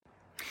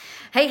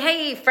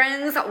Hey,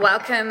 friends,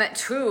 welcome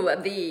to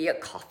the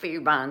Coffee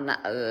Run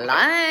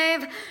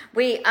Live.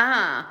 We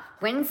are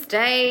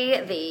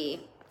Wednesday, the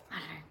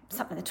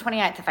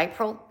 28th of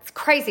April. It's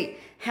crazy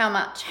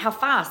how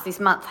fast this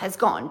month has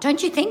gone.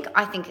 Don't you think?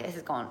 I think it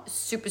has gone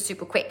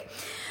super quick.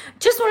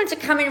 Just wanted to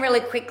come in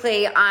really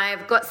quickly.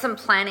 I've got some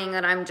planning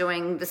that I'm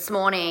doing this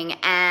morning,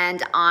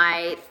 and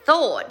I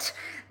thought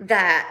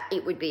that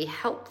it would be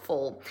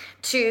helpful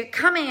to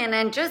come in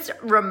and just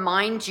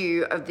remind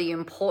you of the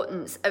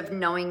importance of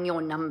knowing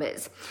your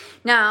numbers.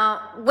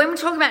 Now, when we're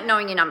talking about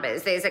knowing your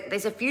numbers,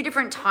 there's a few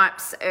different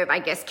types of,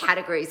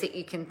 categories that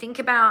you can think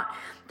about.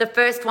 The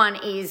first one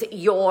is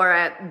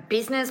your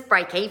business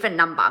break-even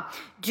number.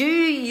 Do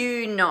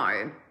you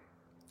know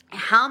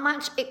how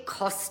much it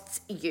costs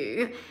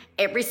you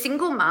every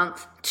single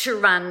month to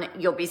run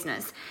your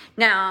business?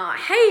 Now,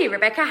 hey,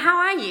 Rebecca, how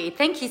are you?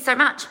 Thank you so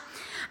much.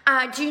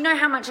 Do you know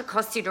how much it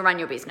costs you to run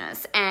your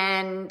business?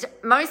 And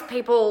most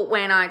people,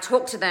 when I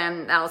talk to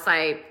them, they'll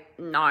say,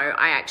 no,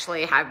 I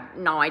actually have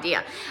no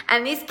idea.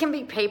 And this can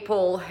be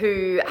people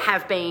who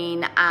have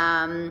been,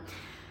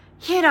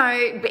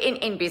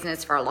 in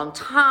business for a long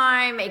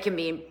time. It can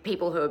be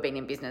people who have been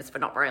in business for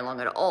not very long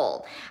at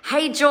all.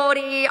 Hey,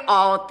 Geordie.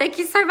 Oh, thank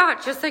you so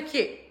much. You're so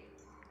cute.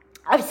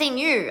 I've seen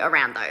you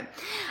around though.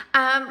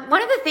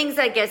 One of the things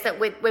I guess that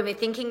when we're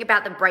thinking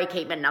about the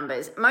break-even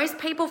numbers, most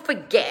people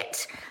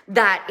forget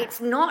that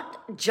it's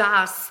not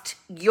just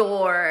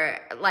your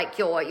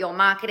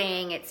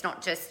marketing. It's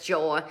not just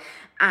your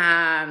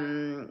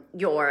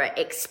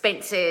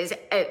expenses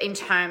in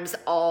terms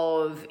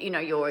of,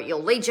 your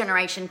lead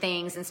generation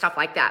things and stuff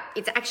like that.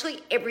 It's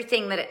actually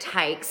everything that it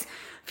takes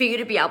for you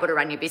to be able to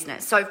run your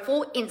business. So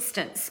for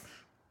instance,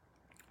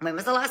 when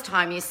was the last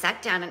time you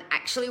sat down and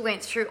actually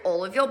went through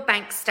all of your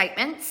bank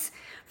statements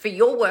for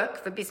your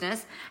work, for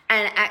business,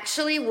 and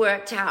actually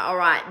worked out, all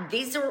right,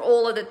 these are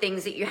all of the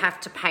things that you have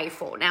to pay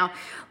for. Now,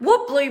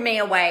 what blew me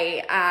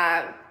away,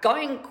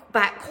 going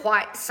back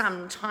quite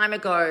some time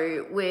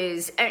ago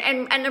was,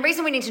 and the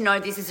reason we need to know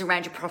this is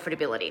around your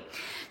profitability.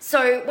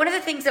 So one of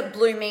the things that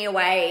blew me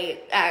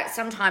away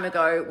some time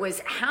ago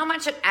was how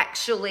much it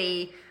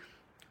actually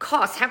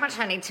cost, how much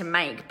I need to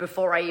make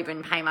before I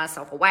even pay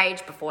myself a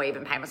wage, before I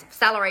even pay myself a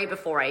salary,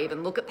 before I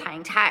even look at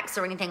paying tax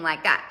or anything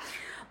like that.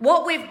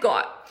 What we've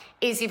got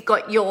is you've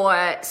got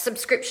your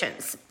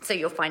subscriptions. So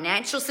your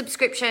financial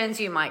subscriptions,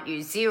 you might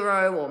use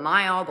Xero or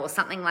MyOb or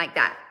something like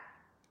that.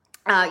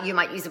 You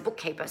might use a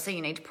bookkeeper, so you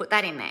need to put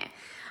that in there.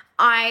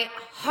 I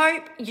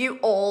hope you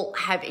all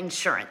have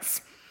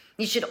insurance.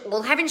 You should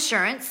all have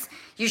insurance.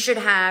 You should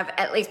have,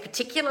 at least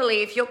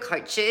particularly if you're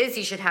coaches,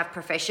 you should have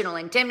professional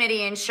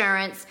indemnity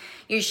insurance.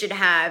 You should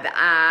have,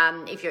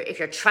 if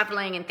you're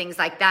traveling and things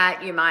like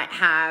that, you might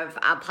have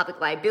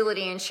public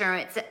liability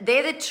insurance.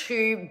 They're the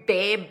two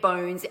bare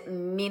bones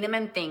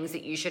minimum things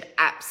that you should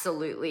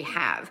absolutely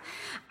have.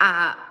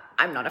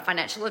 I'm not a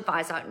financial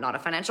advisor, not a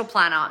financial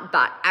planner,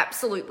 but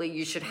absolutely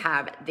you should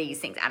have these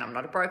things. And I'm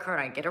not a broker.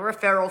 I don't get a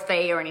referral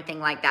fee or anything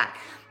like that.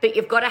 But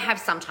you've got to have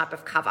some type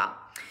of cover.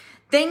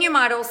 Then you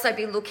might also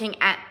be looking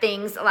at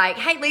things like,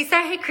 hey, Lisa,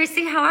 hey,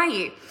 Chrissy, how are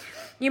you?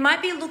 You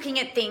might be looking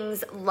at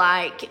things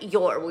like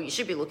you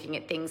should be looking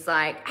at things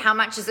like, how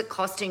much is it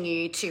costing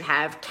you to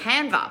have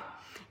Canva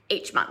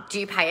each month? Do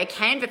you pay a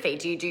Canva fee?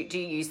 Do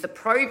you use the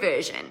pro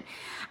version?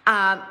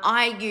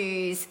 I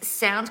use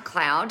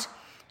SoundCloud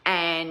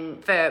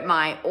and for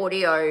my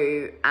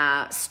audio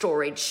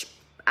storage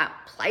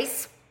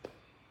place.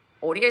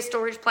 I use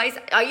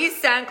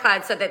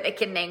SoundCloud so that they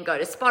can then go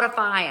to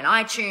Spotify and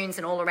iTunes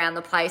and all around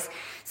the place.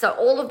 So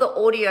all of the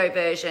audio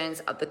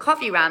versions of the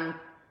Coffee Run,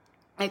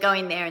 they go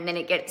in there and then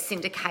it gets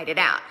syndicated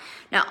out.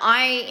 Now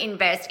I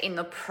invest in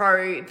the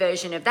pro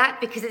version of that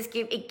because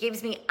it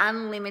gives me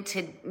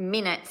unlimited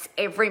minutes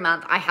every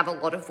month. I have a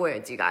lot of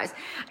words, you guys.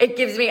 It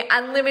gives me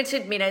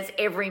unlimited minutes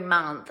every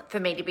month for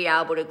me to be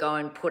able to go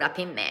and put up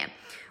in there.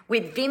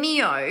 With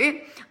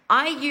Vimeo,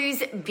 I use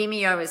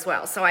Vimeo as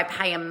well. So I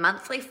pay a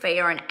monthly fee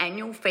or an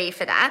annual fee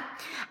for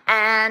that.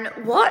 And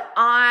what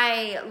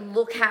I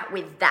look at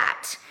with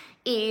that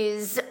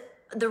is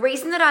the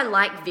reason that I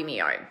like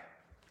Vimeo.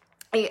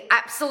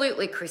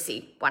 Absolutely,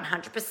 Chrissy,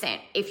 100%.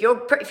 If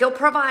you're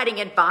providing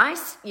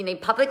advice, you need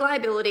public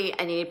liability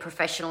and you need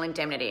professional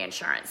indemnity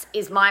insurance,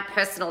 is my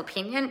personal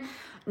opinion,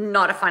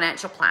 not a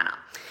financial planner.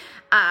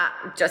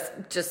 Just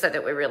so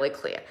that we're really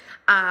clear.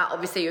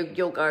 Obviously,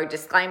 you'll go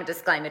disclaimer,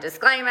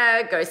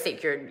 go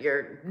seek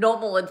your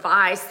normal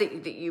advice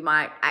that you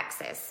might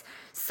access.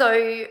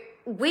 So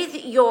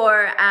with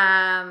your,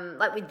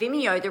 with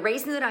Vimeo, the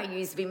reason that I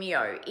use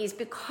Vimeo is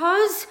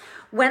because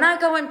when I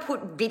go and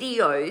put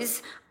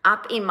videos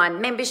up in my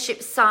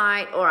membership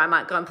site, or I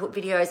might go and put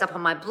videos up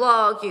on my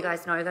blog, you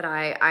guys know that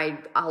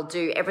I'll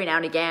do every now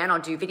and again, I'll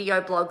do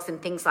video blogs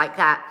and things like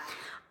that.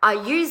 I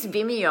use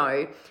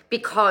Vimeo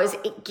because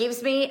it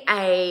gives me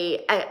a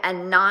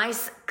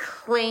nice,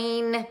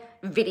 clean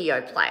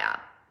video player,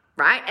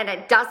 right? And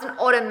it doesn't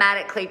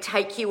automatically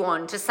take you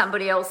on to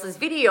somebody else's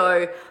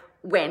video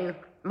when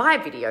my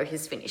video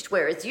has finished.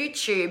 Whereas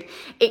YouTube,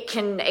 it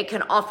can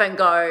often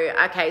go,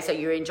 okay, so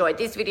you enjoyed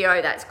this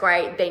video, that's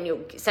great. Then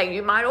you'll say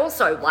you might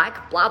also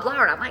like blah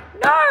blah, and I'm like,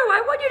 no,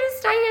 I want you to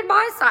stay in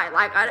my site.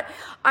 Like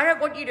I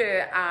don't want you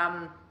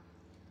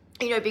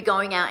to be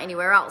going out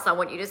anywhere else. I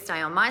want you to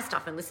stay on my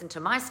stuff and listen to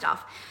my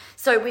stuff.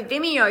 So with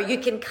Vimeo, you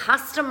can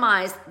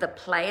customize the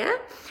player,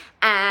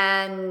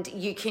 and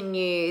you can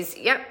use,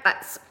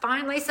 that's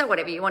fine, Lisa,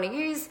 whatever you want to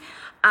use.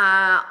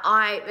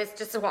 That's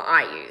just what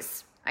I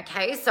use.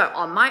 Okay, so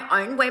on my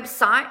own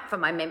website, for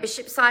my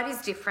membership site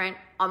is different.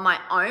 On my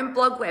own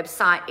blog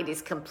website, it is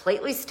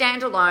completely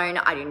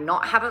standalone. I do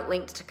not have it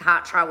linked to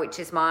Kartra, which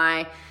is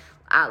my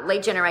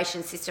lead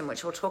generation system,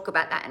 which we'll talk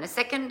about that in a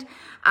second.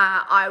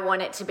 I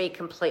want it to be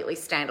completely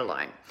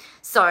standalone.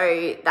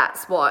 So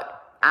that's what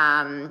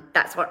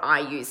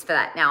I use for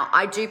that. Now,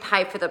 I do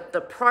pay for the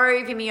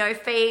Pro Vimeo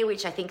fee,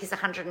 which I think is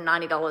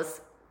 $190,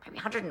 maybe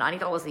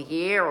 $190 a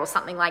year or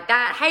something like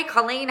that. Hey,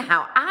 Colleen,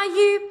 how are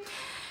you?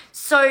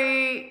 So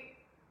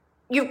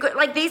you've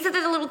got, these are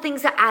the little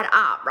things that add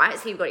up, right?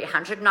 So you've got your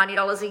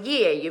 $190 a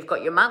year. You've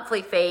got your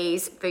monthly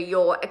fees for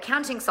your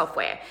accounting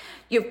software.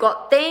 You've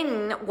got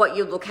then what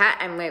you look at,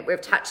 and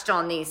we've touched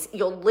on this,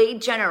 your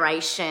lead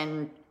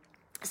generation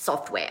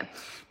software.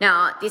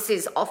 Now, this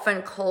is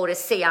often called a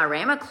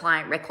CRM, a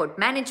client record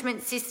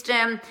management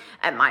system.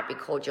 It might be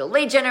called your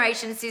lead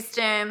generation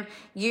system.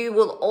 You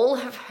will all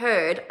have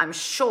heard, I'm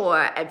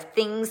sure, of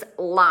things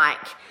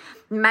like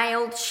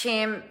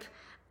MailChimp,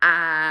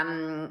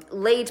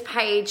 Lead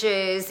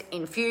Pages,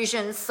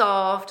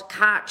 Infusionsoft,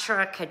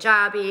 Kartra,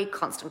 Kajabi,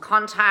 Constant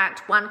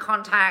Contact, One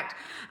Contact.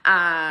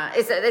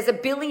 There's a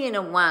billion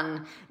and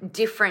one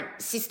different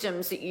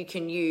systems that you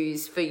can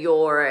use for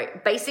your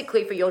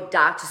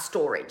data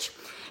storage.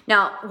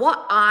 Now,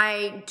 what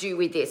I do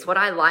with this, what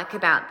I like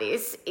about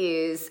this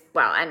is,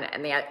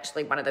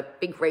 actually one of the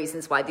big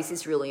reasons why this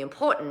is really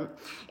important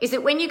is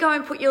that when you go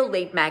and put your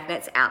lead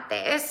magnets out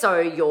there,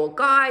 so your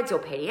guides, your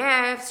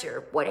PDFs,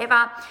 your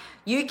whatever,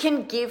 you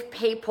can give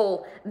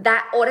people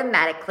that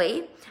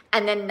automatically,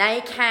 and then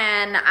they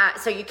can,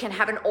 so you can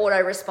have an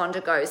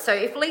autoresponder go. So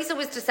if Lisa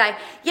was to say,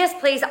 yes,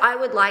 please, I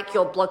would like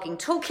your blogging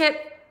toolkit,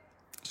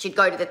 she'd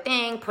go to the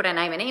thing, put her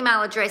name and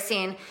email address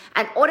in,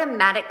 and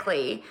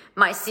automatically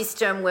my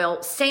system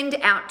will send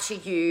out to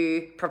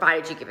you,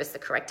 provided you give us the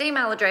correct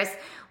email address,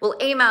 will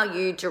email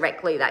you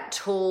directly that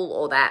tool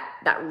or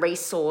that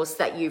resource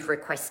that you've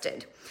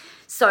requested.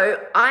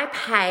 So I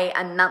pay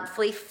a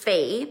monthly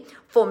fee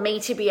for me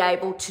to be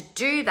able to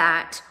do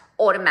that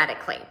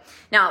automatically.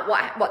 Now,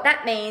 what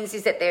that means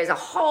is that there's a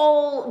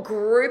whole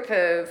group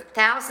of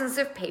thousands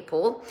of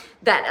people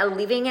that are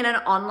living in an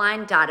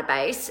online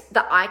database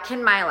that I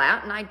can mail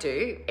out, and I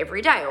do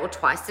every day or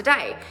twice a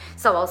day.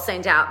 So I'll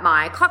send out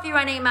my coffee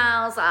run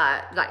emails,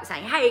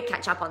 saying, hey,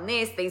 catch up on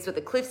this. These were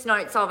the Cliff's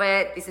notes of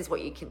it. This is what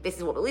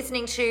we're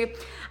listening to.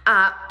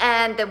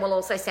 And then we'll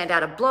also send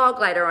out a blog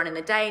later on in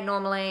the day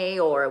normally,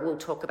 or we'll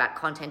talk about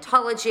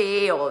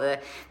Contentology or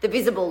the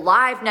Visible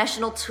Live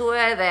national tour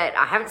that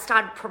I haven't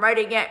started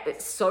promoting yet,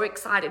 but so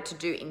excited to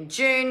do in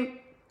June.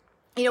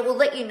 We'll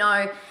let you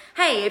know,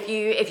 hey, if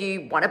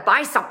you want to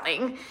buy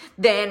something,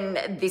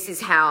 then this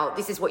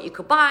is what you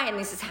could buy, and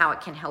this is how it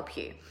can help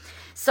you.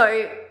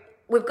 So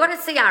we've got a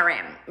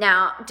CRM.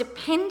 Now,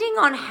 depending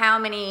on how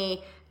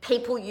many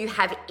people you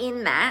have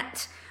in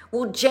that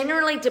will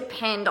generally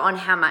depend on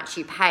how much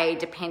you pay,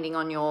 depending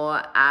on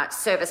your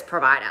service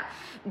provider.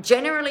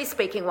 Generally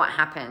speaking, what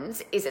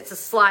happens is it's a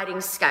sliding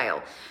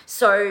scale.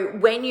 So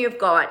when you've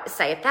got,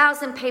 say,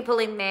 1,000 people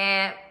in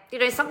there,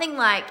 something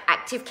like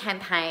Active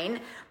Campaign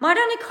might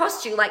only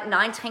cost you like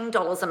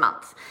 $19 a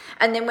month.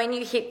 And then when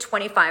you hit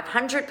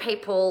 2,500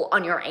 people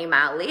on your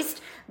email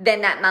list,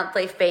 then that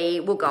monthly fee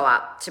will go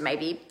up to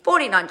maybe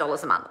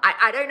 $49 a month.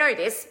 I don't know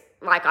this.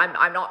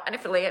 I'm not an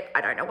affiliate.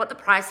 I don't know what the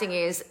pricing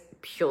is,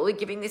 purely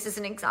giving this as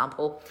an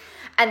example.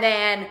 And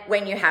then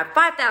when you have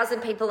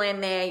 5,000 people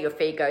in there, your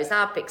fee goes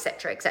up, et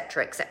cetera, et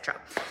cetera, et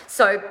cetera.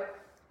 So,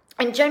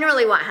 and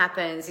generally what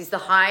happens is the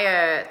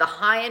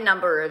higher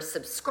number of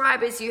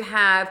subscribers you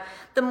have,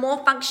 the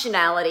more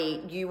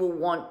functionality you will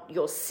want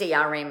your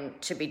CRM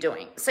to be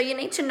doing. So you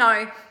need to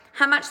know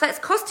how much that's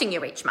costing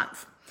you each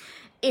month.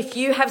 If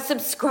you have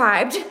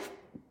subscribed,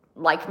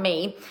 like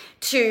me,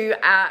 to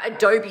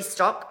Adobe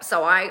stock,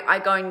 so I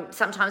go and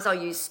sometimes I'll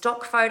use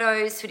stock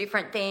photos for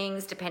different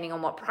things depending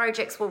on what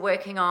projects we're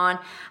working on.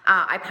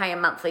 I pay a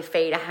monthly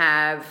fee to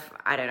have,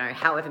 I don't know,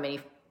 however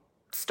many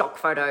stock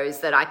photos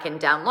that I can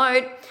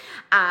download.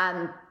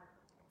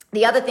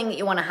 The other thing that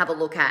you want to have a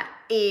look at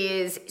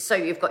is, so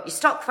you've got your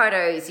stock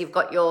photos, you've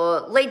got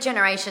your lead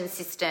generation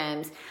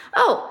systems.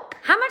 Oh,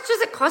 how much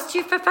does it cost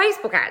you for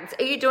Facebook ads?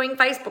 Are you doing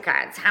Facebook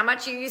ads? How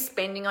much are you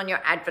spending on your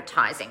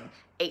advertising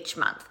each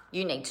month?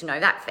 You need to know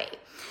that fee.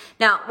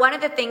 Now, one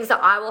of the things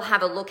that I will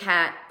have a look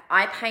at,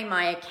 I pay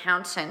my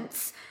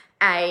accountants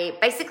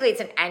basically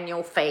it's an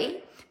annual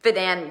fee for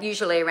them,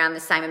 usually around the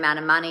same amount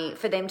of money,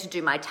 for them to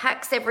do my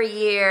tax every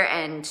year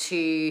and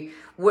to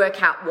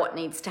work out what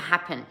needs to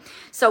happen.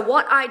 So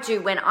what I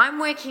do when I'm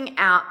working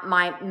out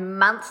my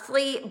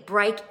monthly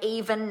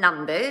break-even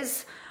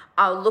numbers,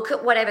 I'll look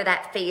at whatever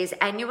that fee is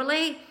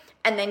annually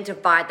and then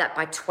divide that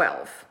by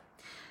 12.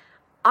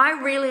 I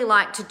really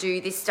like to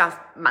do this stuff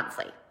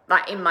monthly.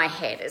 Like in my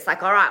head, it's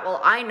like, all right,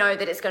 well, I know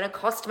that it's going to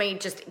cost me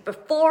just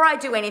before I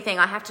do anything,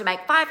 I have to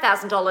make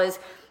 $5,000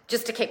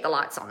 just to keep the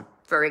lights on,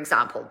 for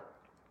example,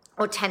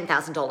 or $10,000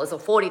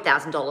 or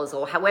 $40,000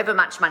 or however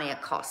much money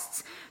it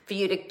costs for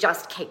you to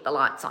just keep the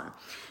lights on.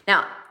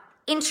 Now,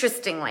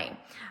 interestingly,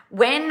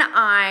 when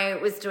I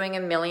was doing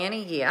 $1 million a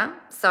year,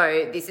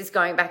 so this is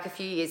going back a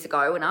few years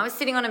ago, when I was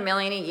sitting on $1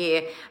 million a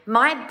year,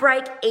 my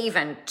break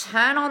even,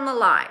 turn on the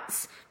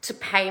lights to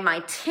pay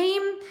my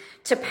team,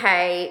 to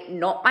pay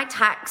not my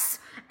tax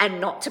and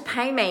not to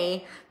pay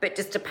me, but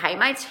just to pay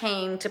my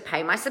team, to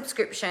pay my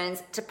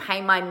subscriptions, to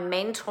pay my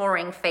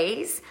mentoring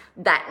fees.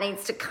 That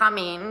needs to come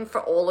in for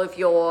all of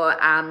your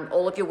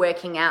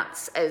working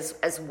outs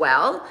as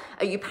well.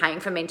 Are you paying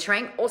for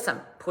mentoring? Awesome.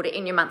 Put it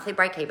in your monthly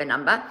break-even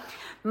number.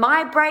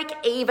 My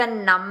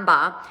break-even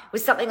number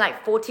was something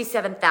like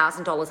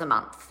 $47,000 a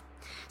month.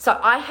 So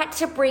I had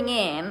to bring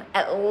in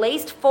at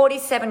least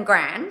 47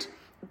 grand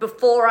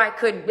before I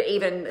could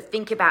even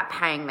think about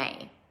paying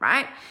me,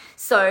 right?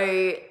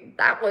 So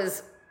that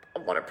was a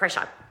lot of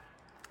pressure.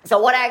 So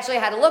what I actually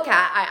had to look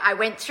at, I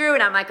went through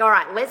and I'm like, all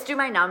right, let's do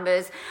my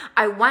numbers.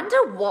 I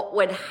wonder what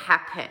would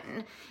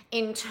happen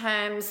in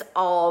terms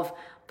of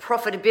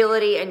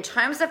profitability, in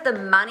terms of the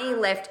money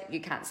left.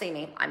 You can't see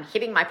me, I'm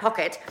hitting my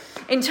pocket.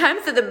 In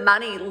terms of the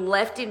money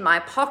left in my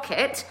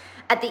pocket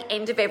at the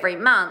end of every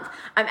month,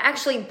 I'm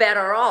actually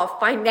better off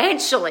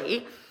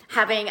financially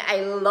having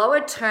a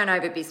lower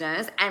turnover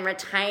business and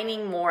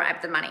retaining more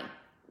of the money,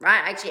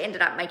 right? I actually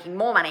ended up making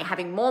more money,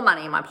 having more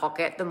money in my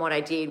pocket than what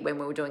I did when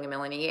we were doing $1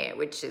 million a year,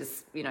 which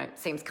is,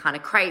 seems kind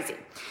of crazy.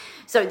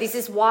 So this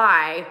is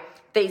why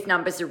these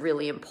numbers are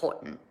really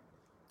important.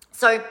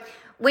 So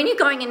when you're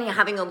going in and you're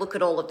having a look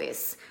at all of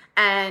this,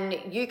 and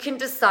you can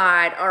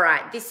decide, all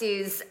right, this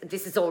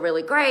is all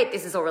really great,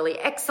 this is all really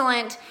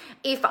excellent.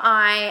 If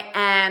I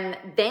am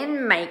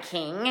then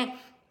making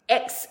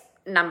X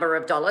number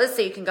of dollars,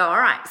 so you can go, all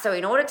right, so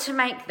in order to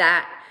make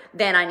that,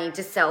 then I need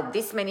to sell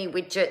this many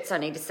widgets, I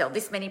need to sell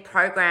this many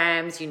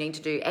programs, you need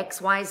to do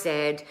X, Y,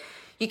 Z.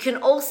 You can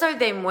also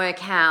then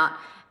work out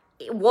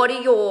what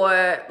are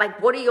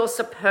your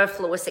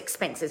superfluous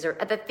expenses, or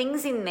are the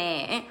things in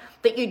there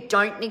that you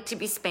don't need to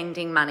be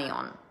spending money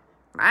on,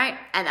 right?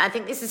 And I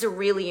think this is a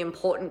really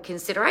important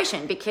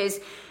consideration, because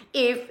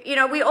if,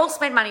 we all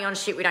spend money on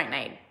shit we don't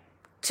need,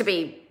 to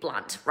be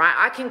blunt, right?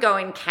 I can go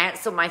and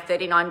cancel my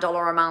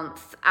 $39 a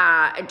month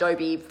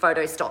Adobe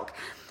photo stock.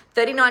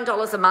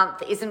 $39 a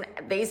month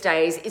these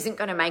days isn't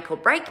going to make or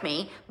break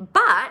me,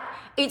 but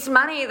it's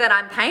money that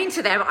I'm paying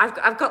to them.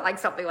 I've got like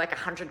something like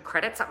 100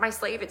 credits up my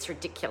sleeve. It's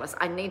ridiculous.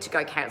 I need to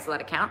go cancel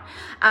that account.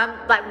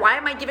 Why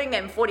am I giving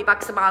them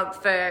 $40 a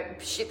month for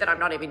shit that I'm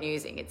not even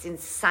using? It's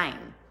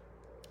insane.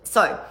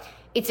 So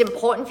it's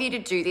important for you to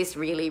do this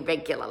really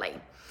regularly.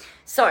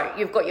 So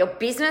you've got your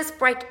business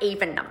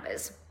break-even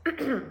numbers.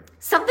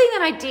 Something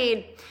that I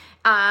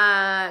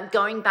did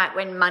going back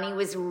when money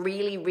was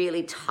really,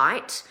 really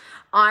tight,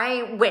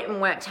 I went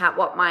and worked out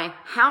what my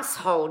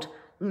household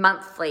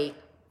monthly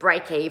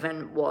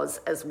break-even was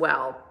as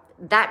well.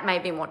 That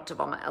made me want to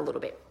vomit a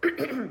little bit.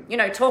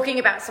 Talking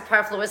about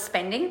superfluous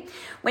spending,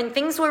 when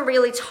things were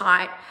really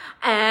tight,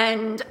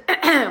 and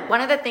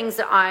one of the things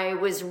that I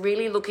was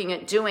really looking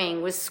at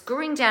doing was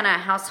screwing down our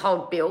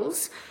household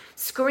bills,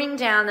 screwing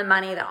down the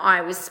money that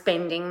I was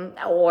spending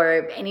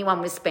or anyone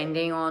was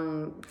spending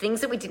on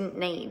things that we didn't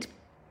need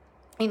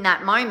in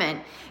that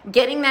moment,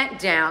 getting that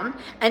down.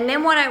 And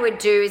then what I would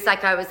do is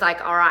I was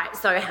like, all right,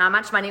 so how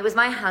much money was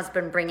my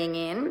husband bringing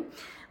in,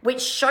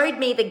 which showed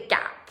me the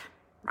gap,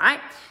 right?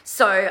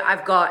 So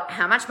I've got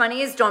how much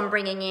money is Don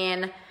bringing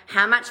in,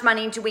 how much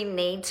money do we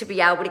need to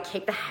be able to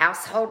keep the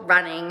household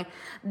running?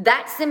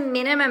 That's the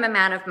minimum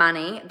amount of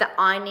money that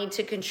I need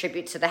to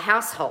contribute to the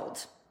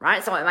household,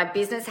 right? So my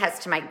business has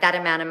to make that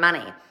amount of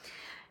money.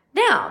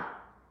 Now,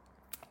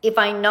 if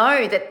I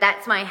know that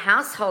that's my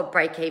household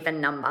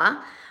break-even number,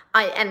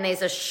 and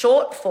there's a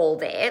shortfall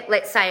there,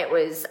 let's say it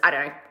was,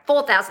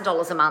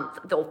 $4,000 a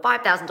month or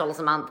 $5,000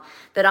 a month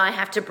that I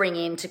have to bring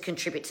in to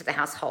contribute to the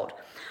household.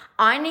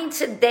 I need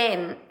to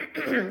then,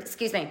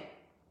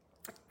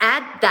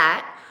 add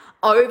that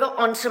over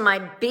onto my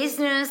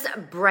business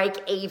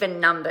break-even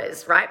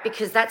numbers, right?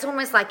 Because that's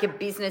almost like a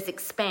business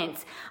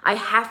expense. I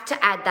have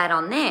to add that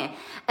on there.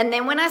 And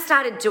then when I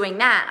started doing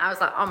that, I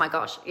was like, oh my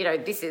gosh,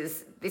 this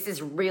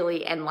is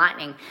really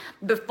enlightening.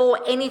 Before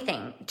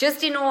anything,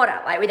 just in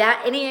order,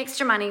 without any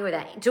extra money,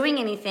 without doing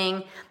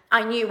anything,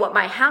 I knew what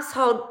my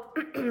household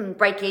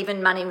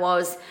break-even money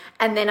was,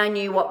 and then I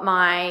knew what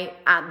my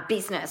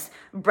business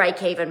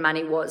break-even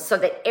money was, so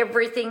that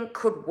everything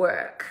could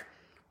work.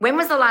 When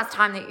was the last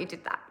time that you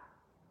did that?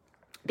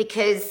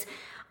 Because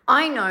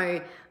I know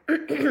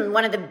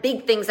one of the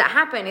big things that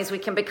happen is we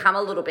can become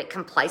a little bit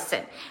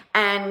complacent.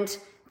 And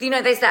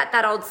there's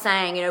that old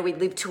saying, we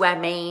live to our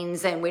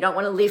means and we don't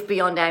want to live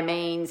beyond our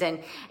means.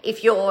 And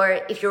if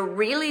you're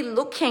really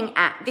looking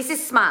at, this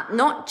is smart,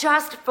 not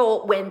just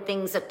for when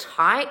things are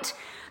tight,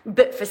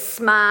 but for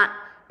smart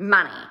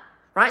money,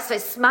 right? So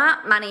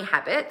smart money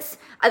habits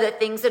are the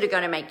things that are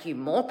going to make you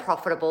more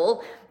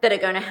profitable, that are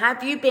going to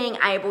have you being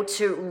able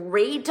to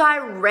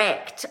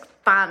redirect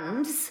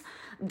funds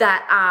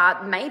that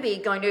are maybe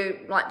going to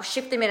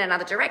shift them in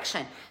another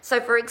direction. So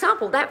for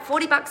example, that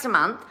 $40 a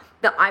month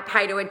that I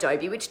pay to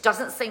Adobe, which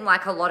doesn't seem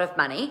like a lot of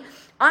money,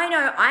 I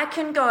know I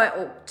can go,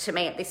 or to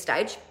me at this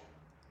stage,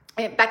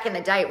 back in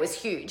the day it was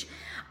huge,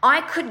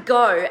 I could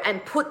go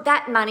and put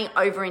that money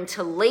over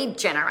into lead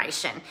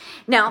generation.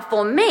 Now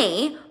for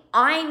me,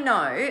 I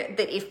know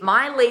that if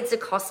my leads are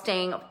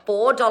costing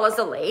 $4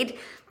 a lead,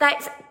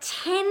 that's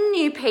 10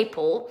 new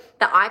people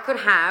that I could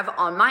have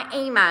on my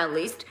email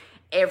list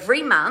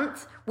every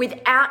month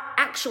without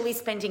actually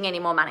spending any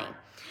more money.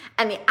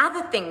 And the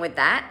other thing with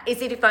that is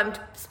that if I'm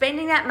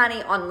spending that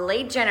money on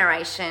lead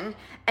generation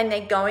and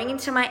they're going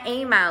into my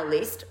email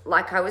list,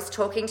 like I was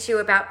talking to you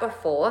about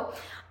before,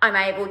 I'm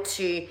able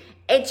to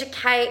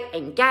educate,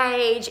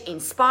 engage,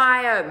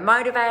 inspire,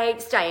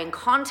 motivate, stay in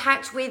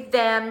contact with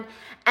them.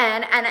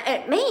 And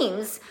it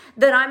means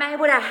that I'm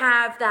able to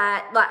have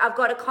that, I've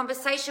got a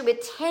conversation with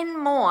 10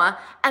 more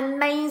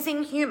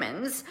amazing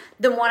humans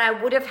than what I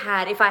would have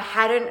had if I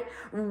hadn't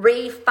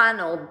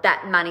refunneled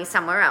that money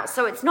somewhere else.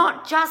 So it's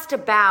not just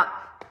about,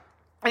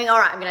 all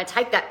right, I'm going to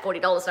take that $40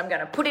 and I'm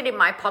going to put it in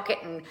my pocket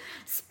and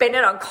spend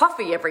it on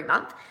coffee every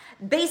month.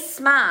 Be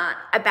smart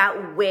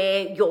about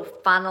where you're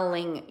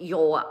funneling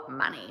your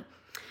money.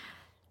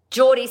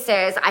 Geordie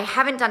says, I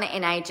haven't done it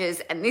in ages,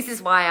 and this is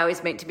why I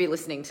was meant to be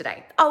listening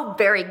today. Oh,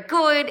 very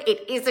good.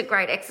 It is a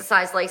great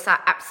exercise, Lisa.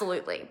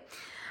 Absolutely.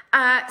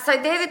 So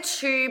they're the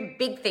two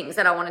big things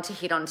that I wanted to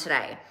hit on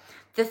today.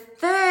 The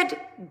third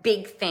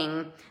big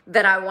thing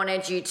that I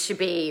wanted you to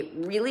be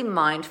really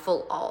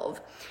mindful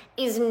of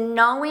is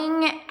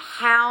knowing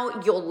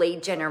how your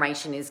lead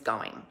generation is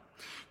going.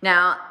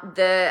 Now,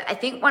 I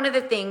think one of the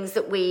things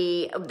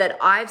that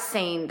I've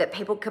seen that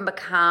people can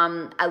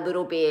become a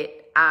little bit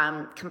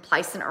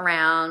complacent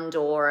around,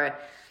 or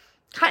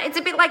it's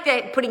a bit like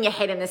that putting your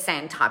head in the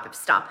sand type of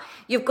stuff.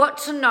 You've got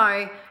to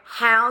know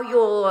how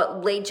your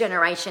lead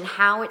generation,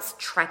 how it's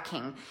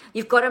tracking.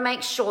 You've got to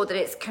make sure that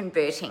it's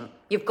converting.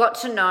 You've got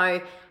to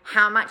know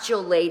how much your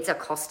leads are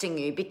costing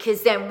you,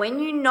 because then when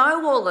you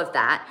know all of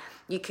that,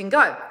 you can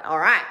go, all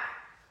right,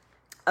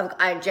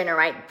 I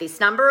generate this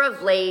number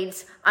of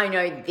leads. I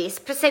know this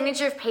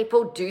percentage of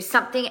people do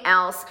something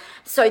else.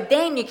 So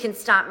then you can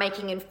start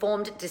making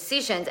informed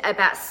decisions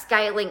about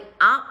scaling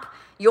up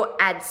your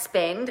ad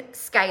spend,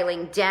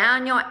 scaling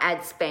down your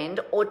ad spend,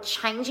 or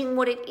changing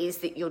what it is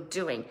that you're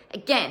doing.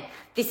 Again,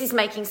 this is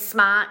making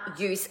smart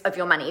use of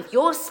your money. If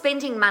you're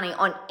spending money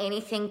on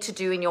anything to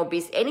do in your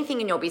business,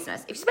 anything in your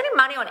business, if you're spending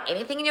money on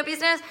anything in your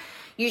business,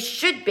 you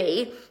should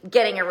be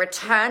getting a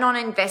return on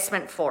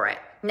investment for it.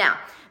 Now,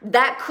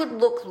 that could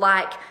look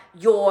like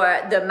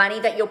the money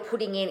that you're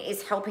putting in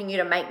is helping you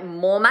to make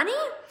more money,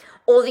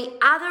 or the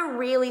other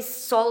really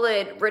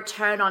solid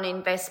return on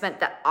investment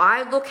that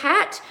I look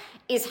at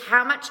is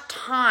how much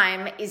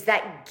time is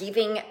that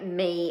giving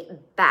me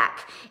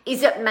back?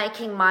 Is it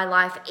making my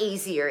life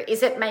easier?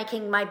 Is it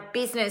making my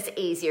business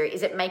easier?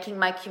 Is it making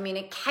my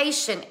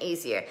communication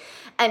easier?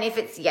 And if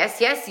it's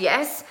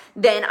yes,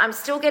 then I'm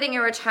still getting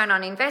a return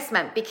on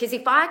investment, because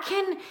if I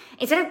can,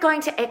 instead of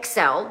going to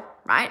Excel,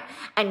 right,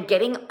 and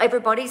getting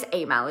everybody's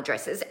email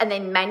addresses and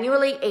then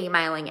manually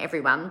emailing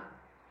everyone,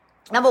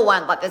 number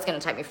one, that's going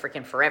to take me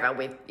freaking forever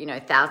with,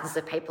 thousands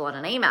of people on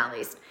an email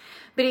list.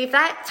 But if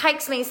that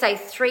takes me, say,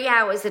 3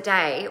 hours a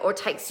day, or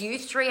takes you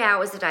 3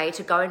 hours a day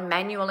to go and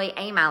manually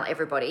email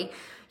everybody,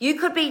 you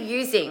could be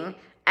using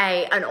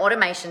an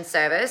automation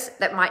service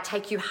that might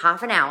take you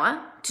half an hour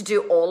to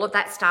do all of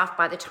that stuff.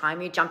 By the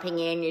time you're jumping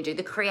in, you do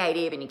the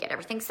creative and you get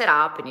everything set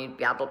up and you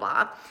blah, blah,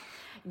 blah.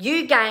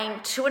 You gain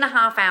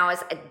 2.5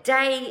 hours a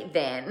day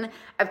then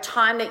of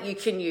time that you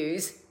can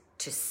use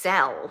to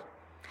sell,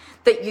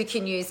 that you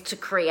can use to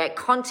create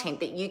content,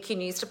 that you can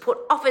use to put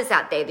offers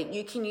out there, that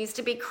you can use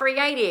to be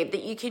creative,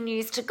 that you can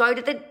use to go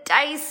to the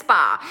day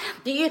spa,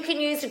 that you can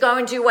use to go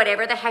and do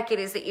whatever the heck it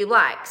is that you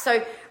like.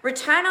 So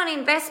return on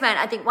investment,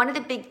 I think one of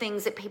the big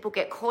things that people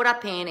get caught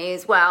up in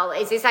is,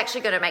 is this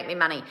actually going to make me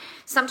money?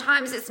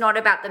 Sometimes it's not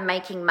about the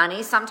making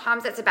money.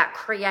 Sometimes it's about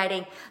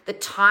creating the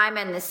time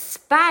and the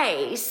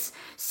space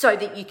so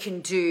that you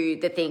can do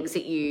the things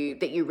that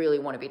you really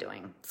want to be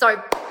doing. So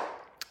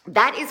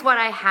that is what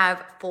I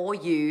have for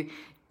you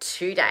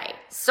today.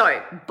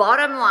 So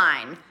bottom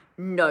line,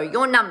 know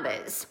your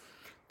numbers.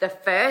 The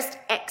first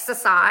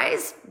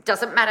exercise,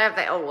 doesn't matter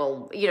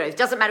it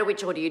doesn't matter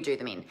which order you do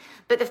them in.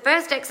 But the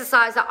first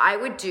exercise that I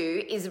would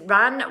do is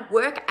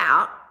work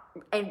out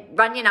and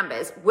run your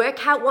numbers.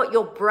 Work out what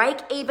your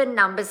break-even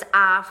numbers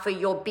are for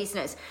your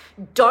business.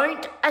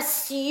 Don't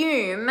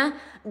assume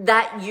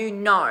that you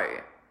know.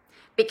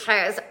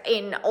 because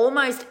in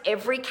almost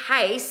every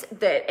case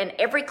and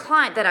every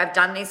client that I've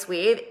done this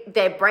with,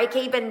 their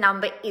break-even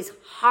number is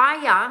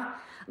higher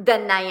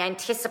than they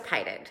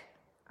anticipated.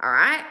 All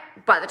right?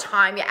 By the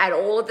time you add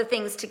all of the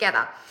things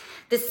together.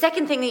 The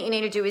second thing that you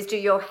need to do is do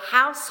your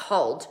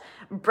household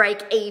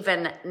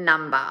break-even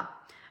number.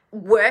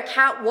 Work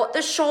out what the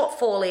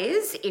shortfall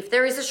is. If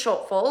there is a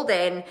shortfall,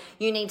 then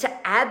you need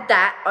to add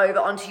that over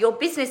onto your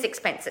business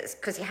expenses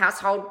because your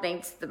household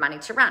needs the money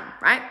to run,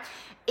 right?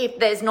 If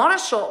there's not a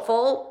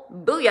shortfall,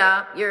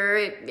 booyah, you're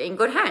in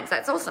good hands.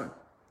 That's awesome.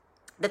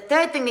 The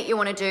third thing that you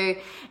want to do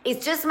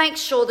is just make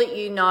sure that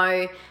you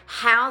know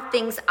how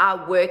things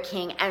are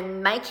working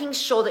and making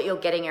sure that you're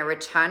getting a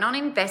return on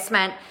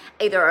investment,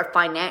 either a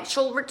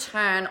financial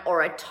return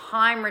or a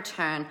time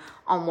return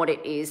on what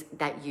it is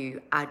that you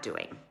are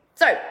doing.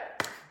 So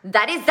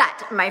that is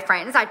that, my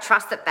friends. I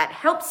trust that that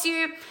helps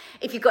you.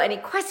 If you've got any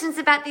questions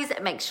about this,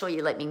 make sure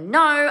you let me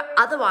know.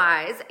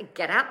 Otherwise,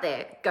 get out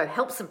there, go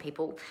help some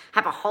people,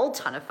 have a whole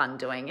ton of fun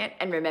doing it,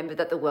 and remember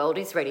that the world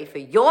is ready for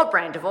your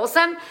brand of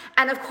awesome.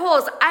 And of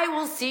course, I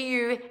will see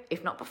you,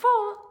 if not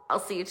before, I'll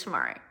see you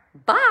tomorrow.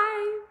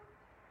 Bye.